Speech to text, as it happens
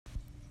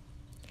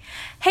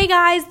Hey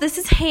guys, this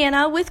is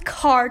Hannah with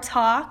Car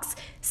Talks,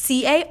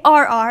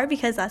 Carr,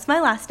 because that's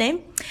my last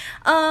name.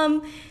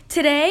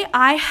 Today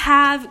I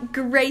have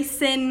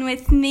Graysen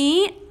with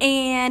me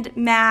and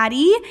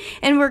Madie,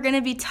 and we're going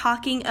to be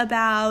talking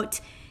about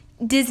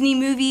Disney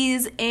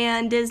movies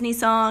and Disney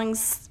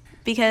songs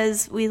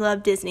because we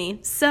love Disney.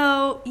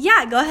 So,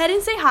 yeah, go ahead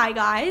and say hi,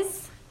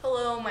 guys.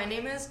 Hello, my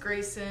name is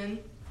Graysen.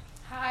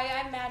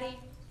 Hi, I'm Madie.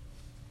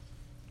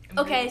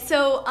 Okay,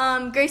 so,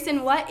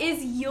 Graysen, what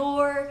is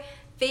your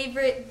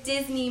favorite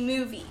Disney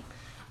movie?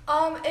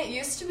 It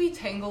used to be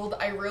Tangled.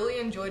 I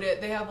really enjoyed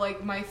it. They have,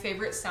 my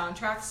favorite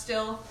soundtrack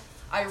still.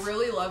 I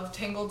really love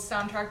Tangled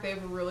soundtrack. They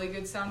have a really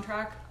good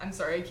soundtrack. I'm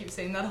sorry, I keep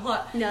saying that a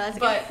lot. No, that's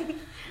but good.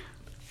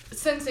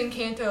 Since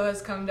Encanto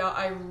has come out,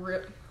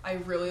 I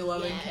really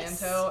love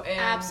Encanto. And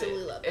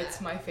absolutely love that.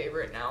 It's my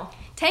favorite now.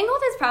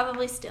 Tangled is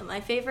probably still my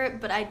favorite,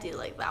 but I do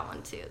like that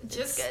one too.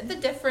 Just it's good. the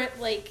different,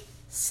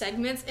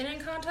 segments in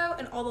Encanto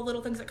and all the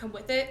little things that come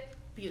with it.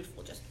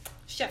 Beautiful. Just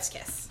chef's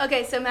kiss.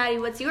 Okay, so Madie,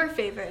 what's your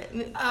favorite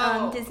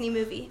Disney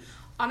movie?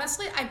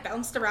 Honestly, I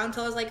bounced around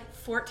until I was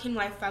 14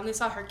 when I finally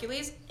saw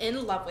Hercules.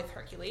 In love with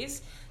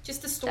Hercules.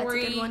 Just the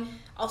story. That's a good one.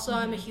 Also,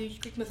 I'm a huge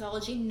Greek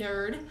mythology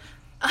nerd.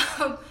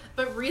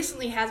 But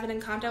recently has been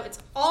Encanto. It's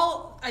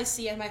all I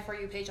see on my For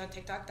You page on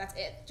TikTok. That's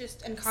it.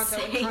 Just Encanto,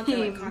 Same.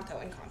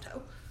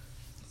 Encanto.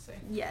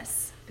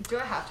 Yes. Do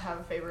I have to have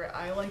a favorite?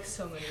 I like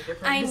so many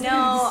different I Disney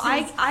know.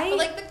 movies.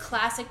 But the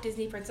classic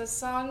Disney princess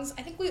songs,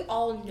 I think we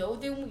all know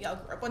them. We all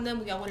grew up on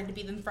them. We all wanted to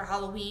be them for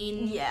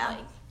Halloween. Yeah.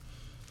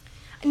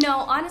 No,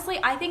 honestly,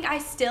 I think I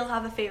still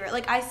have a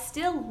favorite. I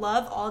still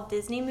love all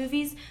Disney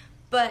movies,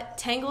 but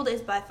Tangled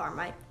is by far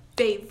my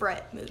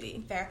favorite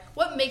movie. Fair.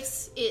 What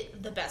makes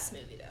it the best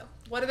movie, though?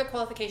 What are the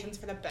qualifications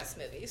for the best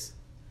movies?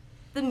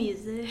 The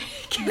music.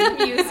 The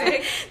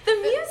music. The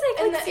music,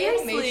 and the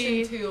seriously.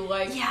 animation, too.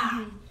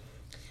 Yeah.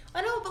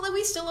 I know, but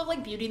we still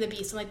love Beauty and the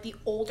Beast and the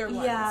older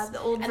ones. Yeah,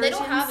 the old and versions. they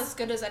don't have as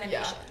good as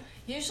animation.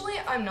 Yeah. Usually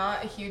I'm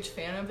not a huge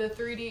fan of the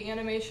 3D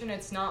animation.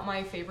 It's not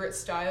my favorite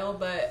style,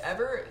 but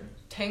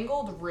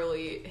Tangled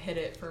really hit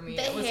it for me.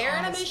 The it was hair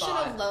on the animation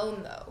spot.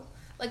 alone, though.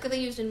 That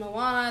they used in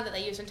Moana, that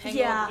they used in Tangled,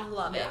 Yeah. you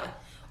love it.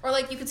 Or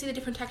you could see the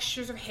different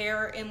textures of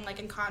hair in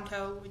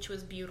Encanto, which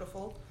was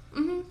beautiful.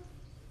 Mhm.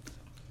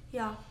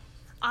 Yeah.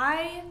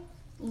 I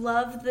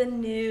love the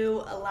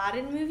new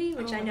Aladdin movie,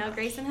 which I know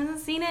Graysen hasn't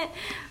seen it.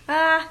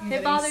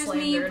 It bothers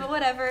me, but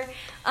whatever.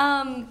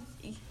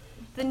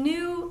 The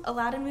new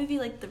Aladdin movie,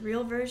 the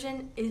real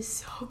version, is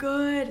so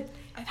good.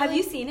 Have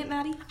you seen it,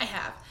 Madie? I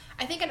have.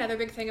 I think another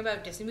big thing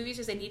about Disney movies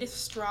is they need a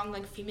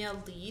strong,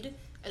 female lead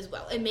as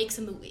well. It makes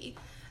a movie.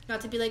 Not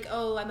to be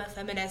oh, I'm a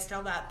feminist and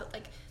all that,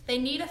 but, they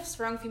need a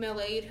strong female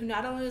lead who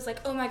not only is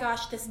oh my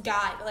gosh, this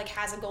guy, but,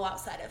 has a goal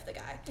outside of the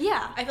guy.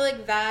 Yeah. I feel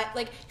that,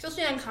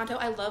 especially in Encanto,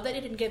 I love that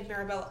it didn't give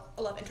Mirabelle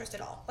a love interest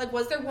at all.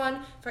 Was there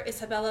one for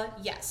Isabella?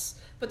 Yes.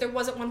 But there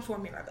wasn't one for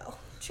Mirabelle.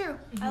 True.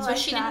 Mm-hmm. So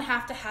she didn't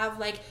have to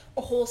have,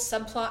 a whole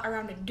subplot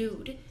around a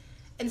dude.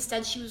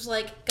 Instead, she was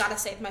gotta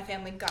save my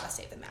family, gotta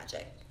save the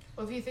magic.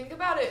 Well, if you think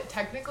about it,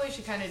 technically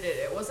she kind of did.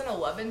 It wasn't a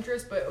love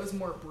interest, but it was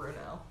more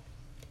Bruno.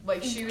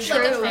 She was a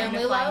trying family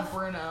to love?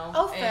 find Bruno.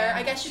 Oh, fair.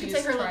 I guess you could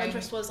say her love trying...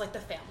 interest was, the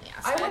family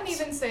aspect. I wouldn't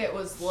even say it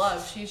was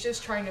love. She's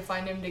just trying to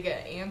find him to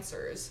get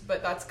answers.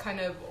 But that's kind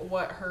of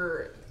what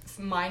her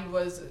mind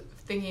was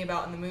thinking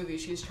about in the movie.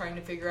 She's trying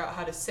to figure out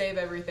how to save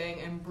everything,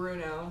 and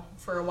Bruno,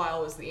 for a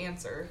while, was the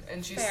answer.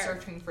 And she's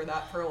searching for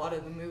that for a lot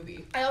of the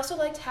movie. I also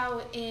liked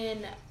how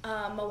in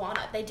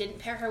Moana, they didn't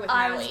pair her with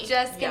I Maui. was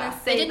just going to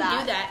say they didn't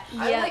do that.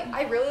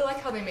 I really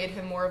like how they made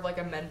him more of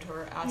a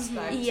mentor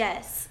aspect. Mm-hmm.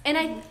 Yes.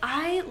 And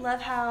I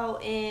love how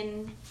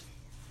in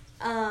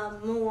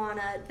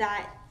Moana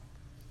that,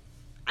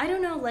 I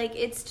don't know,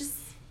 it's just...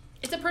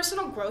 It's a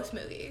personal growth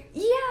movie.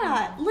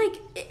 Yeah,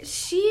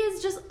 she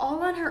is just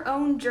all on her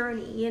own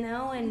journey, and...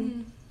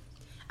 Mm-hmm.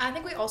 I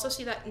think we also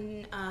see that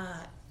in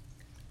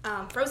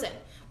Frozen.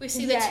 We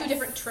see the two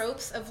different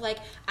tropes of,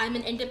 I'm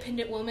an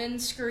independent woman,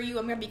 screw you,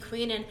 I'm gonna be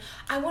queen, and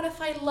I want to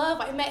find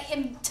love, I met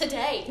him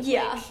today.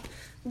 Yeah.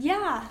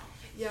 Yeah.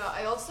 Yeah,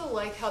 I also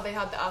like how they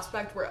had the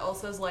aspect where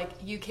Elsa's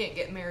you can't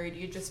get married,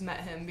 you just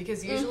met him.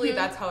 Because usually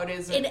that's how it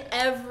is. In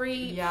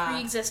every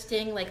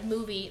pre-existing,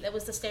 movie, that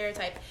was the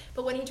stereotype.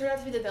 But when he turned out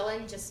to be the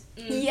villain, just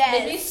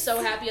made me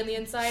so happy on the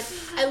inside.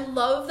 I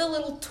love the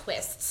little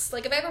twists.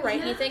 If I ever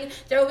write anything,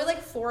 there will be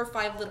 4 or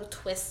 5 little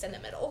twists in the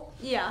middle.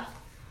 Yeah.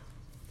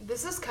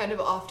 This is kind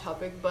of off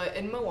topic, but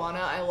in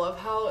Moana, I love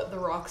how The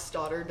Rock's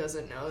daughter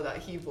doesn't know that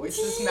he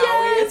voices Maui.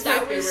 It's my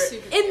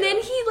favorite. And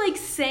then he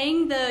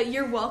sang the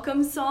 "You're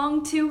Welcome"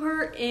 song to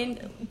her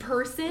in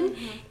person,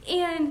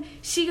 and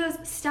she goes,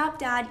 "Stop,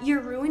 Dad!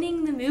 You're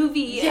ruining the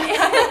movie." Yeah.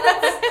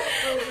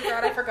 Oh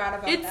God, I forgot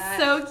about It's that.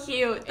 so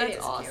cute.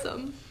 That's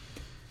awesome. Cute.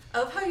 I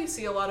love how you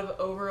see a lot of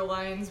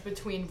overlines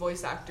between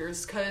voice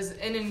actors, because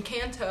in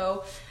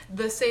Encanto,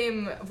 the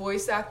same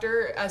voice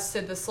actor as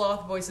Sid the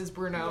Sloth voices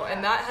Bruno,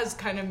 and that has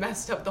kind of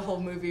messed up the whole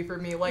movie for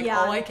me.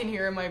 All I can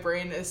hear in my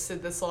brain is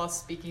Sid the Sloth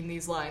speaking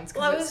these lines,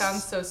 because it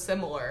sounds so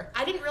similar.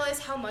 I didn't realize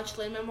how much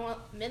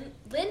Lin-Manuel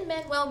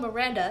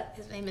Miranda,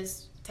 his name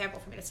is terrible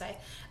for me to say,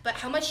 but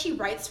how much he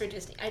writes for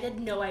Disney. I had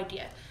no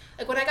idea.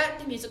 Like, when I got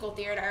into musical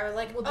theater, I was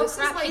like, well, this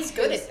crap, is like he's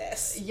good at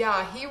this.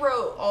 Yeah, he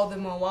wrote all the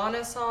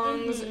Moana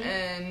songs,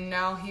 and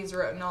now he's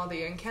written all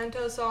the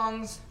Encanto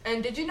songs.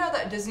 And did you know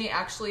that Disney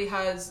actually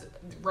has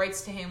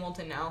rights to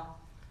Hamilton now?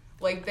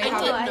 Like, they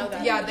have didn't know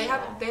that. Yeah, they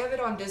have it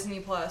on Disney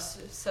Plus.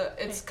 So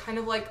it's kind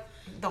of like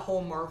the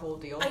whole Marvel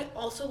deal. I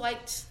also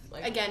liked,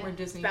 Like, again, where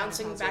Disney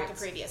bouncing kind of back to has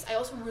previous. I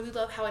also really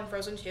love how in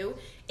Frozen 2,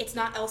 it's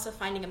not Elsa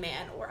finding a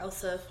man or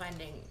Elsa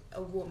finding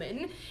a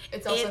woman.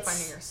 It's Elsa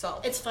finding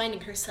herself. It's finding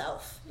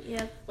herself.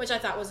 Yep. Which I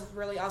thought was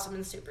really awesome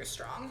and super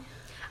strong.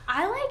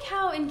 I like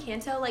how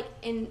Encanto like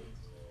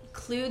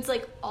includes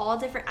like all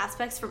different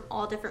aspects from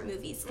all different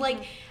movies.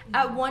 Like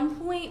at one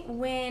point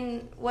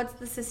when what's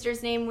the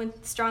sister's name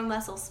with strong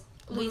muscles?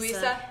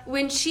 Louisa.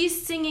 When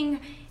she's singing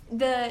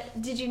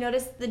did you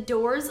notice the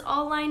doors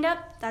all lined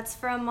up? That's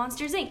from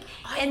Monsters Inc.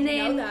 I And didn't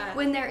then know that.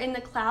 when they're in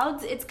the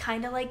clouds, it's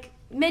kind of like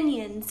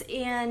Minions,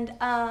 and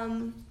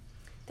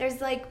there's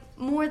like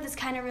more that's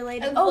kind of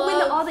related. When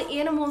all the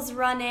animals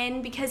run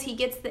in because he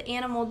gets the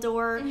animal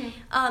door.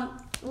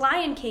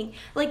 Lion King.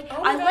 Like I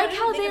God, like I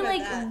how didn't they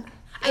think about like that.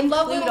 I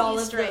love include little all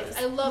of Easter eggs.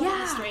 those. I love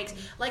Yeah. Easter eggs.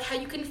 Like how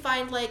you can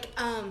find like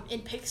in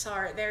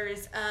Pixar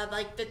there's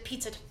like the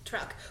pizza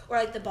truck or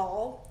like the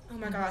ball. Oh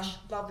my gosh,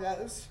 love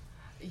those.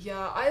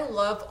 Yeah, I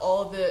love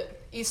all the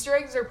Easter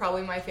eggs are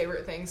probably my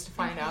favorite things to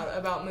find out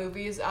about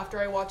movies. After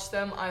I watch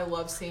them, I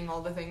love seeing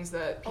all the things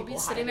that people I'll be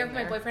hide sitting there in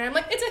with my boyfriend. I'm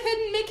like, it's a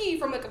hidden Mickey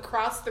from like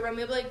across the room.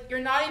 He'll be like, you're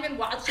not even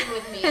watching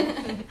with me.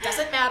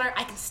 Doesn't matter.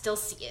 I can still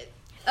see it.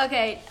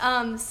 Okay,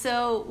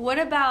 so what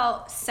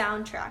about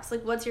soundtracks?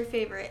 Like, what's your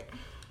favorite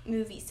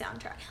movie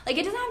soundtrack? Like,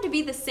 it doesn't have to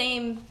be the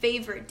same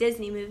favorite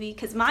Disney movie,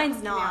 because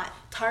mine's not. Yeah.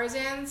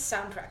 Tarzan's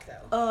soundtrack though.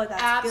 Oh,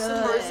 that's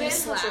Absolutely. good. Tarzan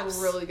has slaps.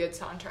 a really good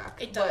soundtrack.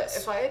 It But does.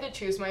 if I had to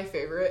choose my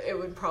favorite, it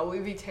would probably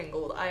be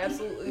Tangled. I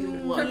absolutely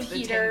love the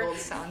Peter. Tangled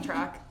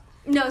soundtrack.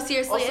 No,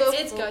 seriously, Also,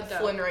 it's good, though.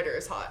 Flynn Rider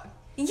is hot.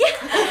 yeah,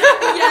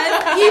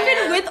 yes,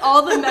 even with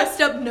all the messed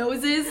up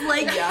noses,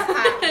 like, Yeah.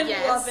 I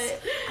Yes. love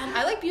it.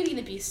 I like Beauty and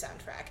the Beast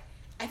soundtrack.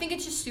 I think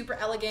it's just super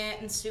elegant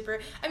and super.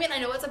 I mean, I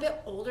know it's a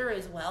bit older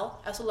as well.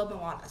 I also love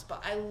Moana's,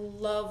 but I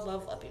love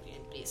Beauty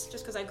and the Beast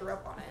just because I grew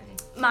up on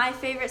it. My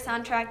favorite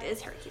soundtrack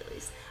is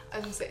Hercules. I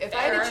was gonna say, if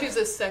I had to choose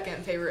a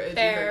second favorite, it'd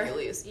be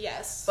Hercules.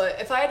 Yes. But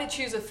if I had to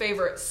choose a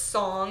favorite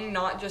song,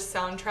 not just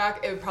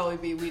soundtrack, it would probably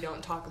be "We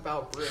Don't Talk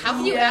About Bruno." How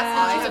can you Yeah. ask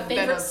I me to choose have a been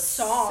favorite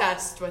song?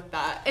 obsessed with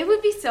that. It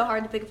would be so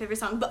hard to pick a favorite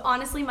song, but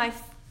honestly, my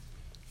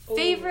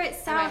favorite do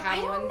I sound, have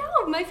I don't one?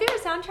 know. My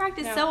favorite soundtrack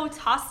is No. so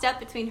tossed up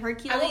between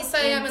Hercules I won't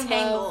say I'm and in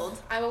Tangled.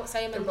 love. I won't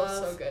say I'm They're in both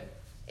love. so good.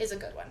 Is a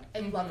good one. I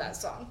love that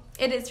song.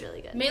 It is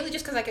really good. Mainly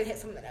just because I can hit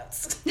some of the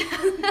notes.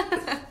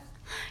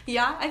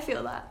 Yeah, I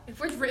feel that. If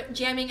we're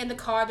jamming in the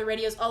car, the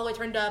radio's all the way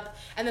turned up,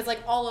 and there's like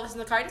all of us in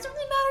the car, it doesn't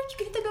really matter if you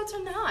can hit the notes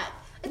or not.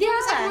 As long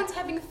as Yeah. everyone's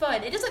having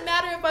fun. It doesn't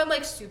matter if I'm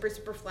like super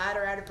flat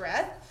or out of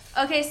breath.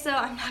 Okay, so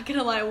I'm not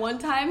gonna lie. One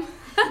time,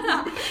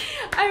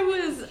 I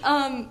was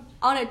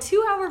on a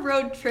 2-hour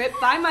road trip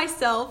by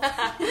myself,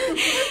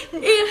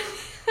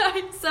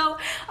 and so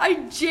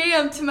I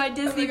jammed to my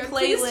Disney playlist.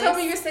 Please tell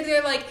me you're sitting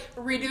there like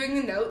redoing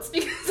the notes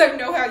because I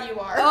know how you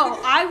are.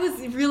 Oh, I was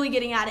really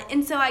getting at it.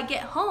 And so I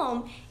get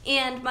home,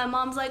 and my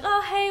mom's like,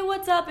 oh, hey,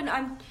 what's up? And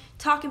I'm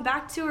talking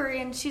back to her,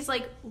 and she's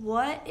like,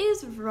 what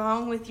is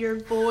wrong with your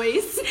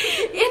voice?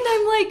 And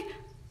I'm like,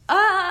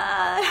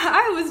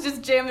 I was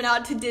just jamming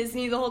out to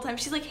Disney the whole time.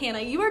 She's like, Hannah,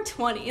 you are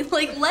 20.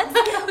 Like,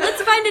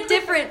 let's find a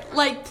different,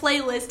 like,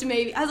 playlist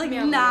maybe. I was like,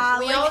 nah.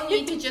 We like, all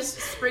need to just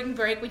spring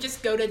break. We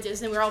just go to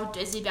Disney. We're all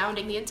Disney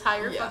bounding the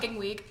entire Yeah. fucking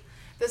week.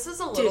 This is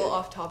a little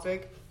off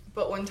topic,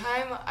 but one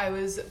time I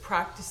was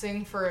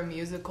practicing for a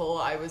musical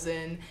I was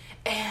in,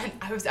 and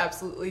I was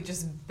absolutely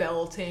just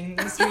belting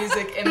this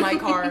music in my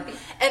car.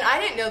 And I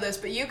didn't know this,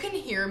 but you can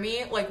hear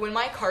me, like when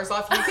my car's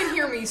off, you can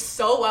hear me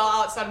so well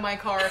outside of my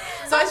car.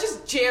 So I was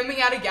just jamming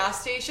at a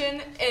gas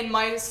station in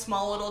my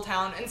small little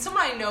town, and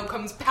someone I know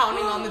comes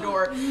pounding on the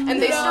door,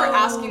 and they start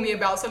asking me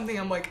about something.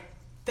 I'm like,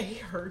 they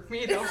heard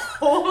me the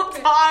whole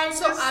time.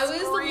 So I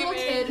was the little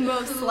kid.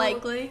 Most who-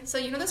 likely. So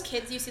you know those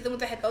kids, you see them with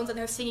the headphones and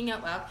they're singing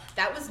out loud?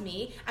 That was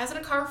me. I was in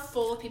a car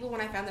full of people when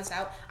I found this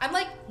out. I'm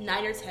like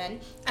 9 or 10,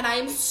 and I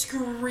am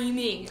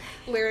screaming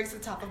lyrics at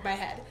the top of my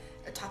head.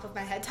 Or top of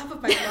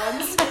my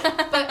lungs.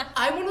 But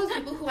I'm one of those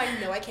people who I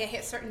know I can't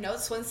hit certain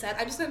notes, so instead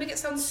I'm just going to make it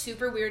sound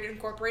super weird and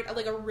incorporate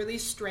like a really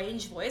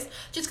strange voice.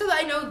 Just because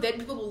I know that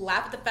people will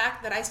laugh at the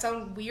fact that I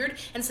sound weird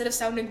instead of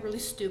sounding really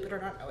stupid or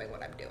not knowing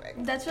what I'm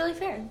doing. That's really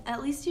fair.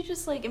 At least you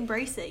just, like,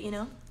 embrace it, you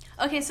know?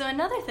 Okay, so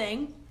another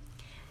thing.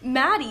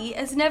 Maddie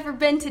has never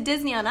been to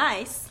Disney on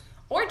Ice.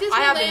 Or I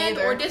haven't Disneyland,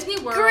 either. or Disney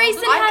World.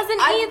 Graysen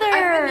hasn't either.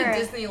 I've been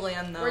to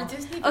Disneyland, though. Or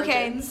Disney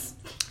Okay. Virgins.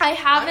 I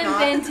haven't I'm not.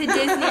 been to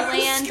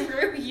Disneyland.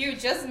 Screw you,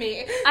 just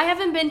me. I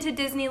haven't been to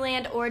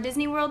Disneyland or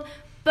Disney World,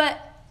 but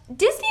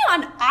Disney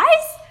on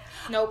Ice?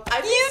 Nope.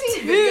 I've You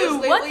seen too. videos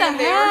lately What the and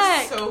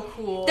heck? They are so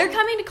cool. They're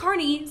coming to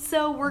Kearney,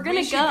 so we're gonna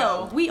We should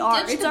go. We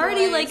are. Ditch It's the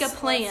already boys. like a Let's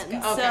plan. go.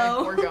 Okay,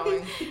 So we're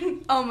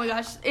going. oh my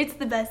gosh, it's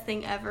the best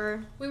thing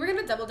ever. We were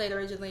gonna double date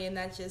originally, and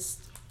that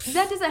just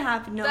That doesn't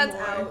happen no that's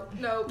more. out.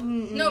 Nope.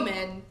 Mm-mm. No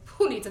man.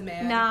 Who needs a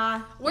man?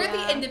 Nah. We're yeah.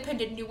 the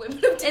independent new women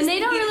of Disney. And they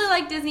don't really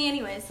like Disney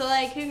anyway, so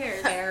like who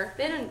cares? Fair.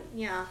 They don't.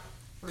 Yeah.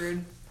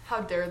 Rude. How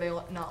dare they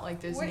not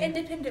like Disney? We're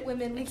independent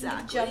women. We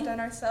Exactly. can jump on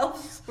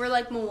ourselves. We're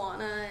like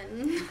Moana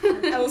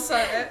and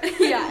Elsa.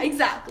 yeah,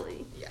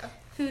 exactly. Yeah.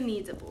 Who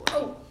needs a boy?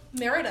 Oh,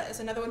 Merida is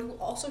another one who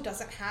also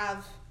doesn't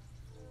have.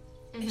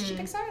 Is she Mhm.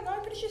 Pixar? No,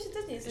 I'm pretty sure she's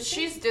Disney. Isn't she?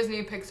 She's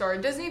Disney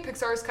Pixar. Disney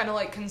Pixar is kind of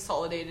like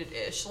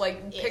consolidated-ish.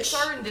 Like Ish.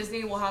 Pixar and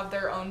Disney will have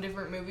their own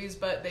different movies,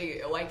 but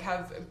they like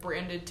have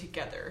branded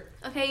together.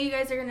 Okay, you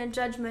guys are gonna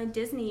judge my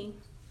Disney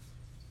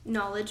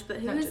knowledge, but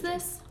who Not is judging.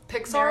 this?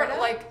 Pixar, Merida?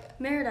 like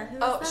Merida. Who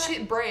is oh,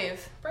 that?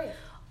 Brave. Brave.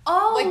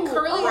 Oh, like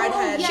curly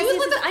redhead. Yes, She was yes,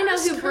 like yes, the I know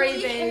first who Brave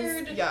is.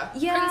 curly-haired Yeah.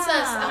 Yeah.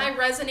 princess, and I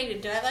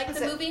resonated. Did I like the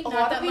Is it- movie? a Not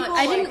lot of that much. people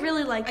I like- didn't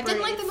really like. I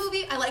didn't like the Brave.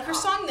 movie. I like her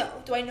song though.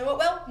 Do I know it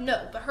well?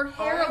 No, but her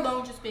hair Oh.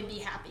 alone just made me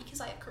happy because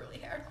I have curly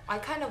hair. I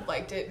kind of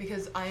liked it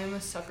because I am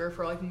a sucker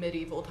for like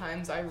medieval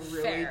times. I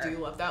really Fair. do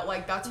love that.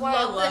 Like that's why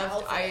Love the I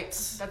loved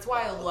outfits. That's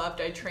why I loved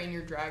I Train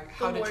Your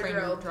How to Train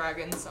Your wardrobe.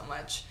 Dragon so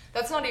much.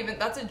 That's a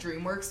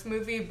DreamWorks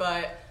movie,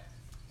 but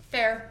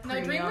Fair. No,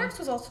 Premium. DreamWorks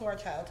was also our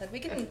childhood. We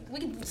can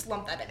just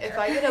lump that in there. if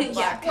I get a Yeah,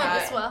 black well,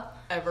 cat as well.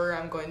 ever,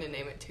 I'm going to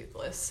name it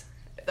Toothless.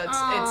 That's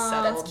Aw, it's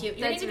settled. That's cute.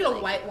 You That's need to get a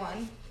really white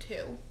one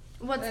too.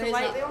 What's That the is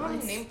white? not- They don't have one?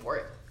 a name for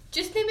it.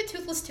 Just name it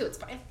Toothless 2. It's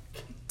fine.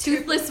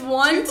 Toothless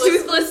one, Toothless-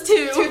 toothless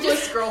two.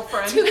 Toothless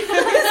girlfriend.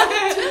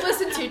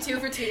 Toothless and Tutu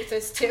for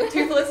Toothless 2.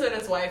 Toothless and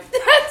his wife.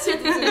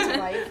 Toothless and his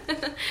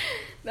wife.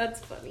 That's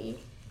funny.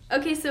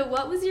 Okay, so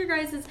what was your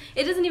guys'?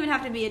 It doesn't even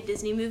have to be a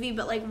Disney movie,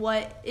 but like,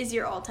 what is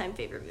your all-time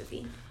favorite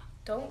movie?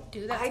 Don't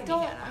do that to I me,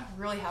 don't Hannah.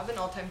 really have an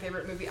all-time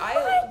favorite movie.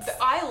 What?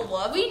 I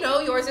love. We know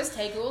yours is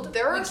Tangled.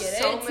 There we are get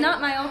so it. It's not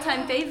my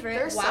all-time favorite.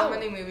 There's Wow. so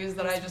many movies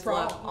that I just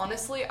wrong. love.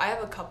 Honestly, I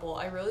have a couple.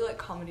 I really like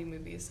comedy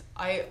movies.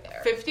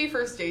 50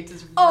 First Dates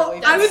is Oh,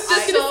 really I was good.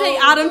 just I- gonna say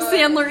so Adam good.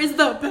 Sandler is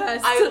the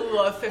best. I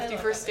love 50 I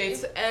love First that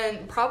Dates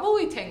and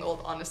probably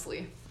Tangled,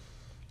 honestly.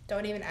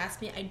 Don't even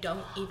ask me. I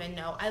don't even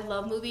know. I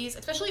love movies,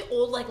 especially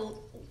old, like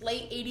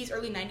late 80s,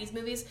 early 90s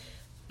movies.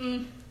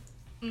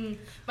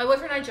 My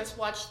boyfriend and I just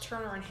watched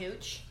Turner and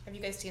Hooch. Have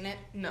you guys seen it?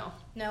 No.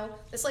 No.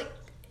 This like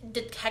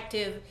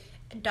detective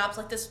adopts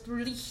like this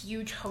really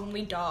huge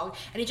homely dog,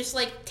 and he just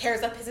like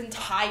tears up his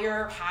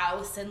entire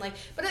house, and like,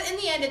 but in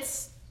the end,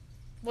 it's.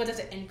 What does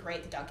it end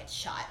great? The dog gets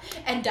shot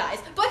and dies.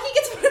 But he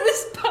gets one of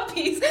his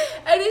puppies.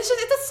 And it's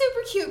a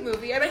super cute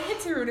movie. And I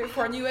hate to ruin it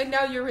for you, and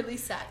now you're really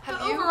sad. Have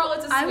But you- overall,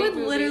 it's a sweet I would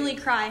movie. literally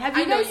cry. Have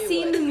I you know guys you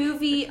seen would. the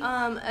movie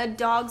A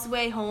Dog's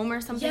Way Home or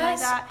something Yes,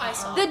 like that? I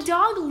saw The it.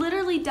 dog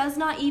literally does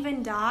not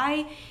even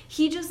die.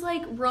 He just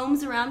like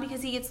roams around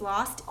because he gets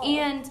lost. Oh.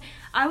 And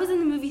I was in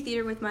the movie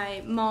theater with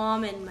my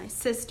mom and my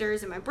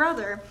sisters and my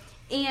brother.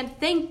 And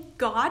thank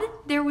God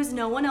there was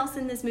no one else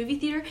in this movie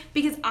theater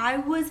because I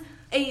was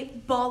a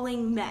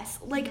bawling mess.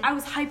 Like I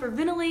was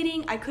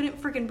hyperventilating. I couldn't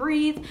freaking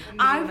breathe.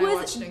 I when I was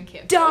watched it in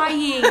Canada.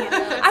 dying.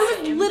 I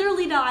was Same.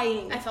 literally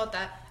dying. I felt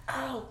that.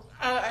 Oh,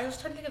 I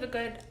was trying to think of a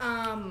good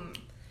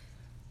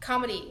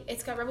comedy.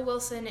 It's got Rebel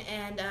Wilson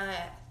and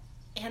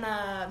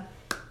Anna.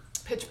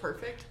 Pitch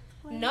Perfect.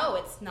 No,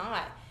 it's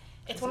not.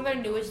 It's one of their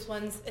newest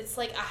ones. It's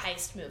like a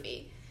heist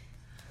movie.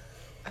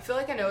 I feel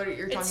like I know what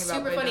you're talking It's about.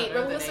 super but I funny. don't know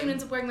Rebel the Wilson name.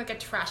 ends up wearing like a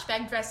trash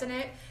bag dress in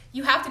it.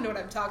 You have to know what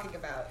I'm talking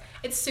about.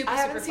 It's super, I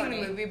haven't super seen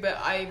funny. the movie, but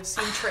I've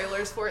seen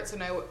trailers for it, so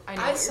now I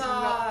know I what you're talking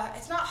about. saw.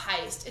 It's not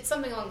heist. It's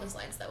something along those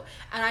lines though.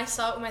 And I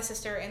saw it with my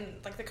sister in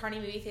like the Kearney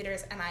movie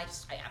theaters, and I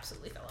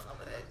absolutely fell in love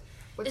with it.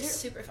 What's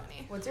It's your- super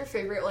funny. What's your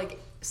favorite like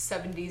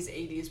 70s,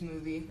 80s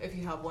movie, if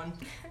you have one?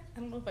 I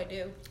don't know if I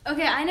do.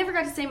 Okay, I never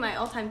got to say my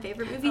all-time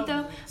favorite movie Oh,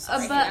 though.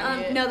 sorry.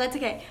 But no, that's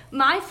okay.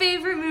 My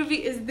favorite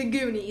movie is The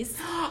Goonies.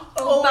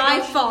 Oh by my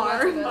gosh, far.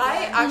 that's a good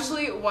I one.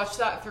 actually watched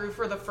that through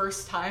for the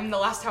first time. The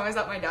last time I was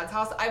at my dad's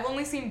house, I've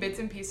only seen bits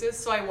and pieces,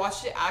 so I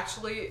watched it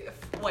actually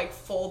like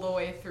full the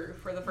way through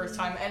for the first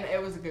time, and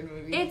it was a good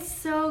movie. It's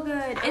so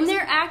good, and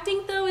their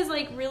acting though is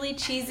like really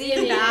cheesy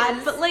and It bad,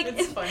 is. but like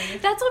It's funny.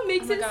 that's what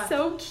makes Oh my it God.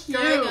 so cute.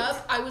 Growing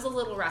up, I was a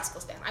Little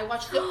Rascals fan. I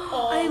watched it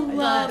all. I the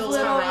love Little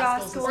Little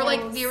Rascals. Rascals. Or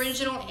like the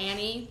original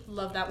Annie.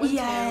 Love that one too.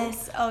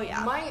 Yes. Oh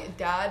yeah. My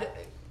dad.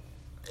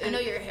 I know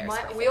you're a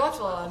Hairspray We fan watch as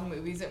a lot of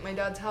movies at my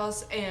dad's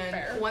house, and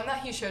Fair. one that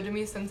he showed to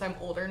me since I'm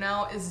older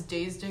now is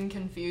Dazed and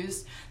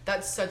Confused.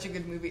 That's such a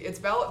good movie. It's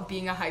about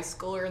being a high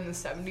schooler in the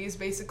 70s,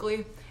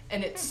 basically,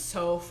 and it's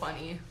so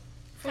funny.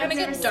 If we're gonna I've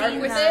never get dark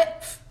seen with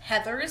that. it,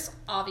 Heathers,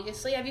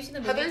 obviously. Have you seen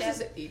the movie? Heathers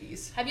Deb? is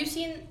 80s. Have you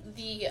seen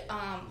the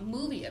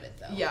movie of it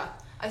though? Yeah.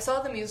 I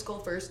saw the musical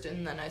first,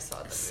 and then I saw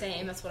the movie.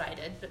 Same. That's what I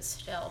did, but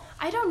still.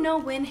 I don't know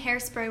when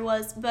Hairspray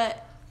was,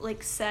 but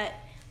like set.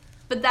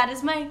 But that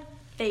is my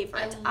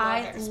favorite.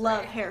 I love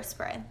love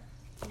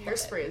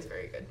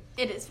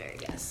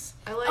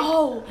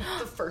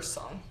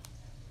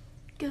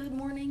Good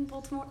Morning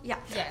Baltimore. Yeah.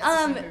 Yes.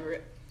 That's my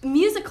favorite.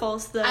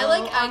 Musicals though.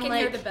 I Can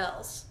Hear the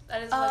Bells.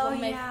 That is like one of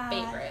my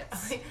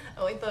favorites.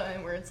 I like the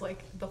one where it's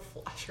like the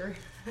flasher.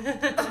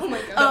 Oh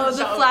my god. Oh,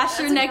 the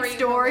flasher next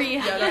door.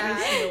 Yeah, that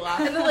makes me laugh.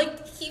 And then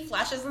like he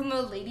flashes and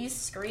the ladies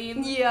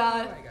scream.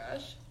 Yeah. Oh my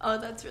gosh. Oh,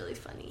 that's really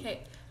funny. Okay.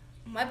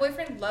 My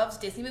boyfriend loves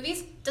Disney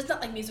movies, does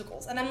not like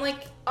musicals. And I'm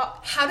like,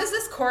 how does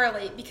this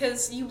correlate?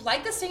 Because you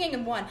like the singing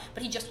in one,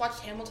 but he just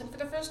watched Hamilton for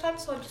the first time,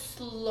 so I'm just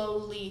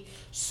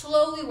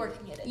slowly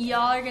working it in.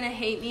 Y'all are gonna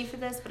hate me for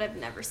this, but I've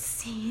never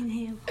seen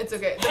him. It's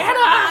okay.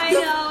 I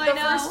know. The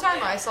first time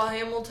I saw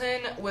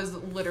Hamilton was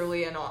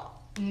literally it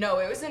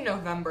was in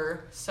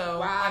November, so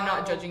Wow. I'm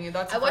not judging you.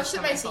 That's the I watched first it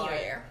time my I saw senior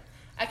it. year.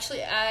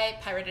 Actually, I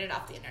pirated it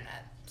off the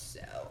internet,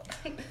 so...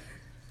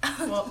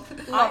 Well,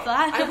 Love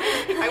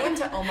that. I went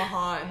to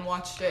Omaha and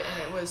watched it,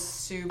 and it was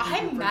super.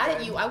 I'm mad good.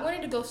 at you. I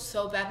wanted to go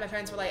so bad. My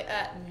parents were like,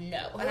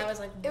 no. And I was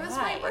like, It was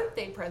why? my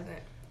birthday present.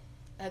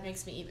 That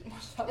makes me even more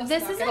jealous.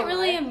 This not isn't gonna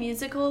really lie. a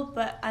musical,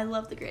 but I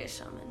love The Greatest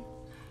Showman.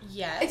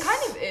 Yes. It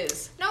kind of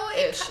is. No,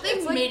 Ish. they've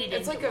It's like, made it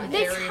it's into like a one.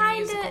 They very kinda-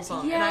 musical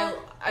song, yeah. and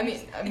I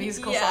mean a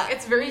musical Yeah. song.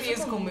 It's a very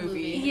Musical musical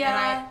movie. movie.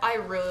 Yeah. And I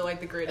really like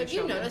The Greatest If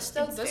you Showman. noticed,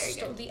 though, It's very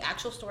good. the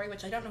actual story,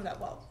 which I don't know that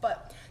well,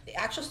 but the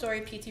actual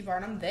story, P.T.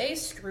 Barnum, they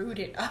screwed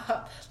it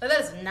up. Like, that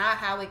is not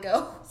how it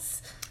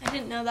goes. I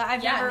didn't know that.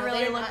 I've Yeah, never no, really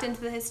they're looked not-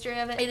 into the history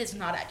of it. It is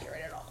not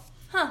accurate at all.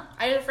 Huh.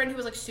 I had a friend who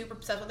was like super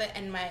obsessed with it,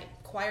 and my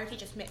choir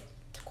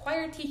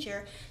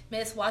teacher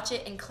made us watch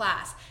it in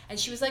class, and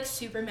she was like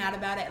super mad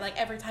about it. Like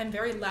every time,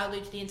 very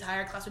loudly to the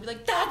entire class, would be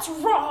like, "That's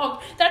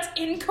wrong. That's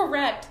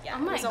incorrect." Yeah, Oh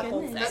my it was a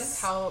whole goodness. thing.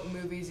 That's how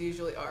movies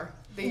usually are.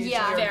 They usually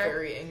Yeah. are They're-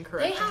 very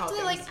incorrect. They in how have to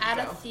things like add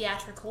a go.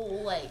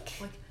 theatrical like.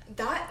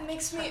 That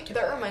makes me. to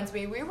That it. reminds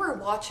me. We were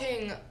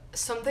watching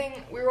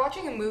something. We were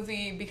watching a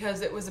movie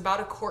because it was about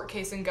a court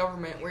case in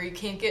government where you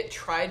can't get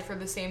tried for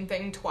the same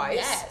thing twice.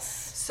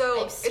 Yes.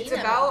 So I've seen it's that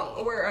about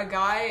movie. where a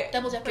guy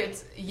Double Jeopardy.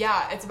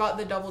 it's about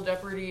the double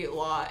jeopardy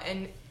law,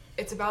 and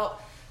it's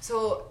about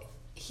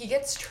he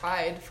gets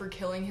tried for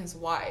killing his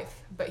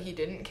wife, but he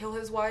didn't kill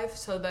his wife.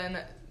 So then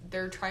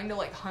they're trying to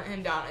like hunt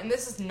him down, and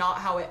this is not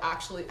how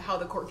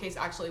the court case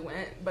actually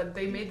went. But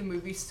they made the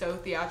movie so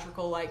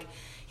theatrical, like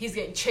he's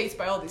getting chased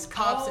by all these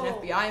cops and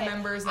FBI okay.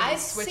 members, and I've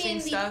he's switching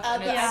seen stuff, the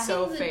and other- it's I've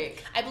so seen the-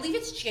 fake. I believe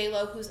it's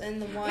J-Lo who's in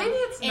the one. Maybe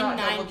it's in not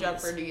Double 90s.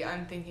 Jeopardy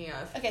I'm thinking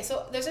of. Okay,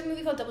 so there's a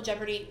movie called Double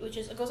Jeopardy, which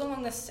is it goes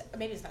along this.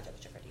 Maybe it's not Double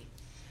Jeopardy.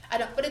 I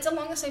don't, but it's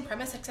along the same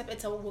premise, except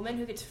it's a woman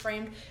who gets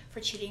framed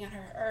for cheating on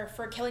her or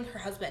for killing her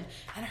husband,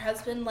 and her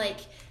husband like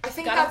I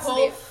think got that's a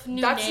whole the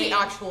new that's name. the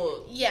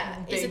actual Yeah,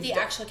 is it big the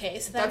du- actual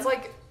case? That's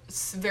like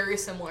very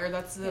similar.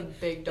 That's the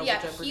big Double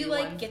yeah, Jeopardy he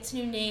like one. gets a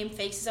new name,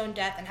 fakes his own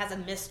death, and has a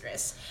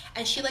mistress,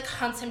 and she like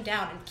hunts him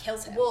down and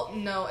kills him. Well,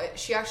 no,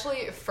 she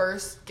actually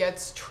first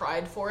gets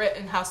tried for it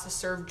and has to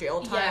serve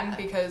jail time Yeah.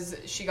 because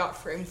she got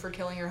framed for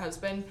killing her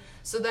husband.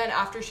 So then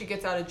after she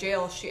gets out of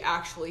jail, she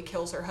actually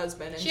kills her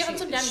husband. And She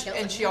hunts him down and kills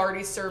him, she yeah.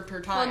 already served her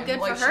time. Well, good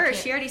Like, for her. can't-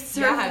 She already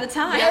served the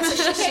time. Yeah, so she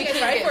She can't can't get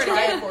get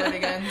tried tried for it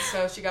again,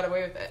 so she got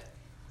away with it.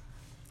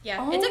 yeah,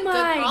 Oh it's a good.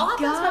 my I'll have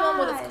to ask my mom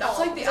what it's God. called. That's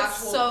like the It's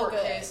actual so court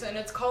good. case, and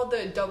it's called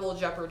the Double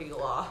Jeopardy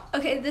law.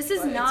 Okay, this is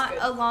But it's not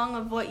good. along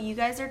of what you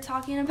guys are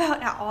talking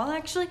about at all,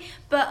 actually.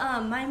 But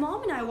my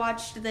mom and I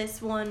watched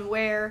this one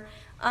where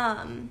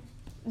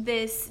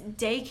this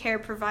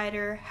daycare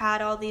provider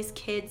had all these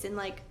kids and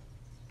like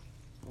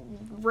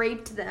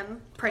raped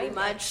them pretty Oh,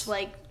 much,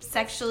 like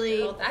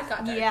sexually. Well, that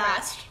got dark yeah,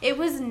 fast. it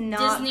was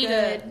not Disney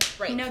to good.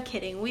 rape. No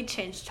kidding. We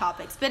changed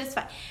topics, but it's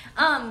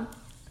fine.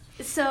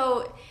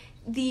 So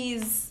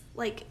these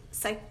like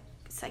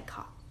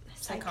Psychotic.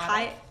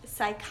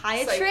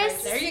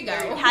 psychiatrists There you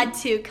go. had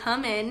to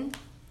come in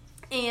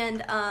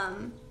and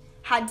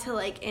had to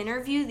like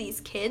interview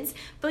these kids,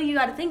 but you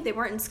got to think they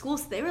weren't in school,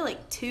 so they were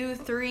like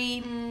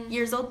 2-3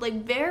 years old,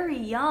 like very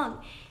young.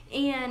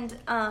 And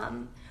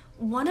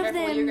one of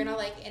Careful, them, you're gonna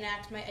like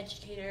enact my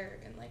educator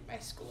and like my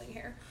schooling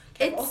here.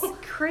 it's Careful.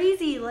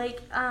 crazy,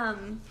 like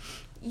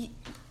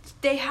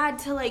they had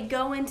to like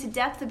go into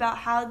depth about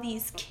how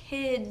these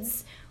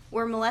kids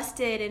were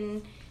molested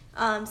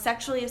and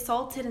sexually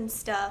assaulted and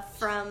stuff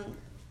from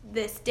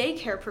this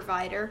daycare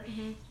provider,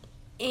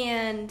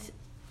 and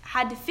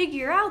had to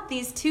figure out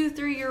these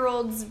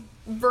 2-3-year-olds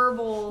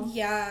verbal.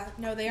 Yeah,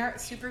 no, they aren't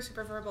super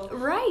verbal.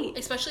 Right.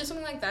 Especially if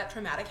something like that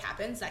traumatic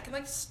happens, that can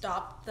like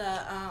stop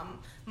the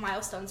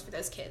milestones for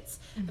those kids.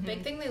 The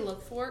big thing they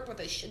look for, what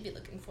they should be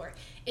looking for,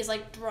 is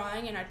like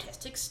drawing and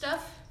artistic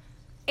stuff.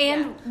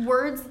 And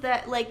words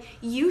that, like,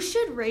 you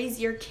should raise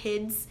your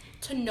kids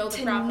To know the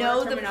to proper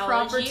know the proper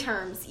terminology.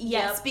 terms.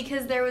 Yes, Yep.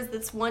 because there was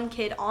this one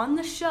kid on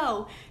the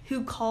show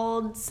who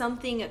called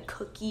something a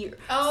cookie or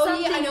Oh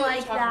something yeah, I know like what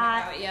you're talking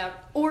that. about. Yeah,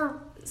 Or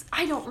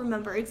I don't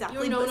remember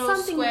exactly, your but no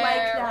something square like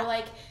that. or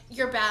like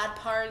your bad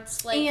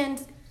parts. Like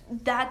And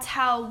that's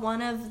how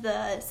one of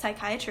the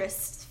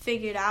psychiatrists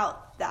figured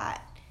out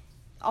that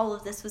all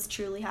of this was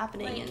truly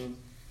happening, Like, and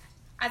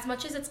as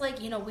much as it's like,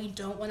 we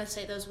don't want to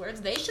say those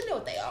words, they should know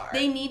what they are.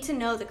 they need to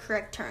know the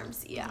correct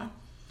terms. Yeah.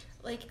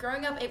 like,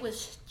 growing up, it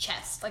was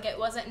chess. Like, it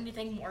wasn't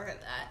anything more than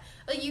that.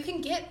 Like,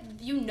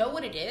 you know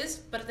what it is,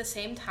 but at the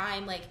same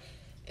time, like,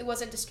 it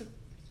wasn't just,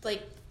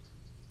 like,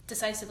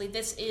 decisively,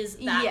 this is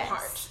that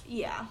part.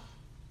 Yeah.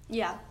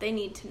 Yeah, they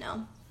need to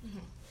know. Mm-hmm.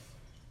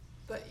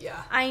 But,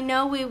 yeah. I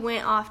know we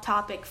went off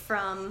topic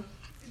from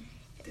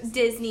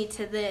Disney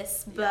to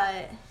this,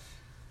 but...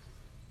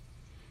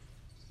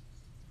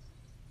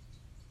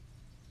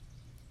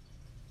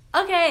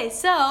 Okay,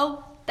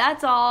 so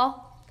that's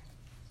all.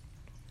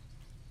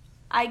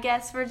 I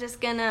guess we're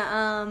just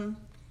gonna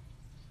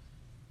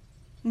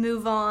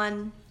move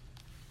on.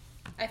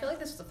 I feel like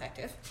this was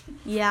effective.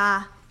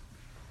 Yeah.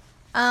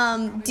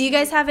 Do you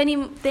guys have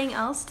anything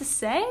else to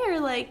say, or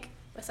like?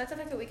 Besides the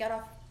fact that we got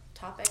off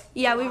topic.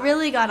 Yeah, we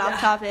really got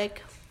off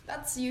topic.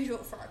 That's usual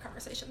for our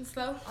conversations,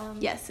 though.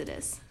 Yes, it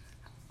is.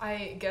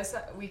 I guess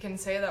that we can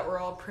say that we're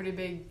all pretty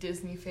big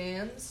Disney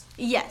fans.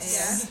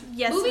 Yes. And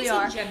Yes, movies we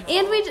are. in general.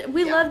 And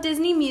we love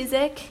Disney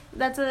music.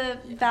 That's a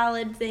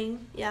valid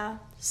thing. Yeah.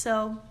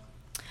 So,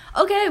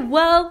 okay.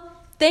 Well,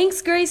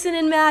 thanks, Graysen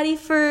and Madie,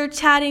 for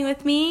chatting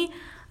with me.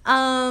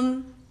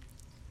 Yeah.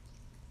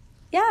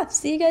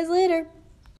 See you guys later.